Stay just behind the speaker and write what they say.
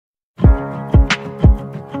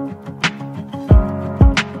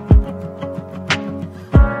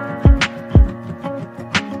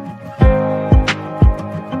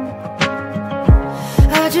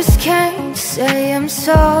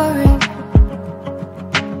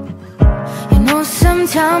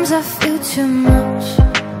sometimes I feel too much.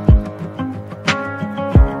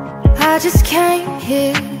 I just came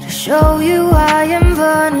here to show you I am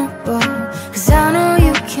vulnerable, 'cause I know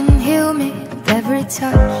you can heal me with every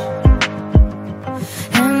touch.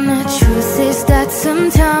 And the truth is that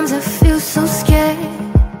sometimes I feel so scared.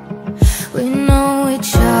 We know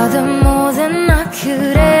each other more than I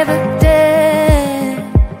could ever dare.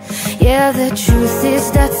 Yeah, the truth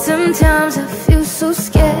is that sometimes I feel so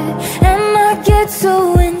scared, and I get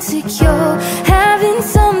so insecure, having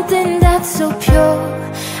something that's so pure.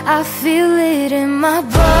 I feel it in my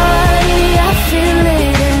body, I feel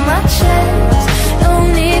it in my chest. No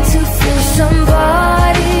need to feel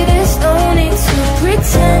somebody, there's no need to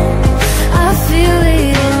pretend. I feel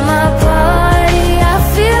it in my body, I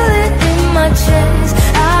feel it in my chest.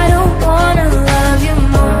 I don't wanna love you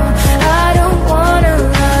more, I don't wanna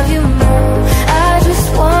love you more. I just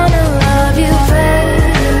wanna love you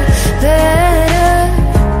better, better.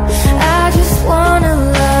 I just wanna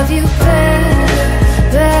love you better,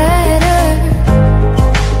 better.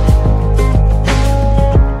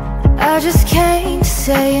 I just came to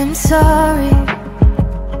say I'm sorry.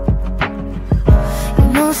 You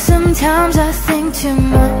know, sometimes I think too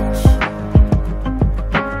much.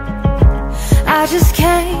 I just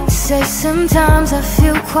came to say sometimes I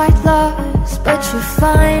feel quite lost, but you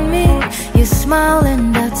find me, you smile, and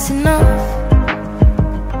that's enough.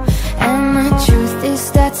 And the truth is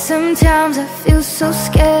that sometimes I feel so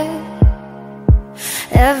scared.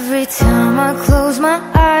 Every time I close my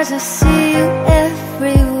eyes, I see you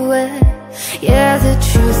everywhere. Yeah, the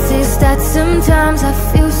truth is that sometimes I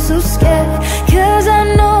feel so scared, 'cause I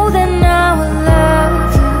know that now I love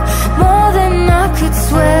you more than I could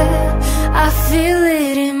swear. I feel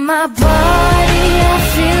it in my body, I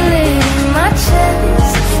feel it in my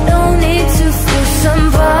chest. No need to feel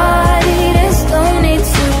somebody,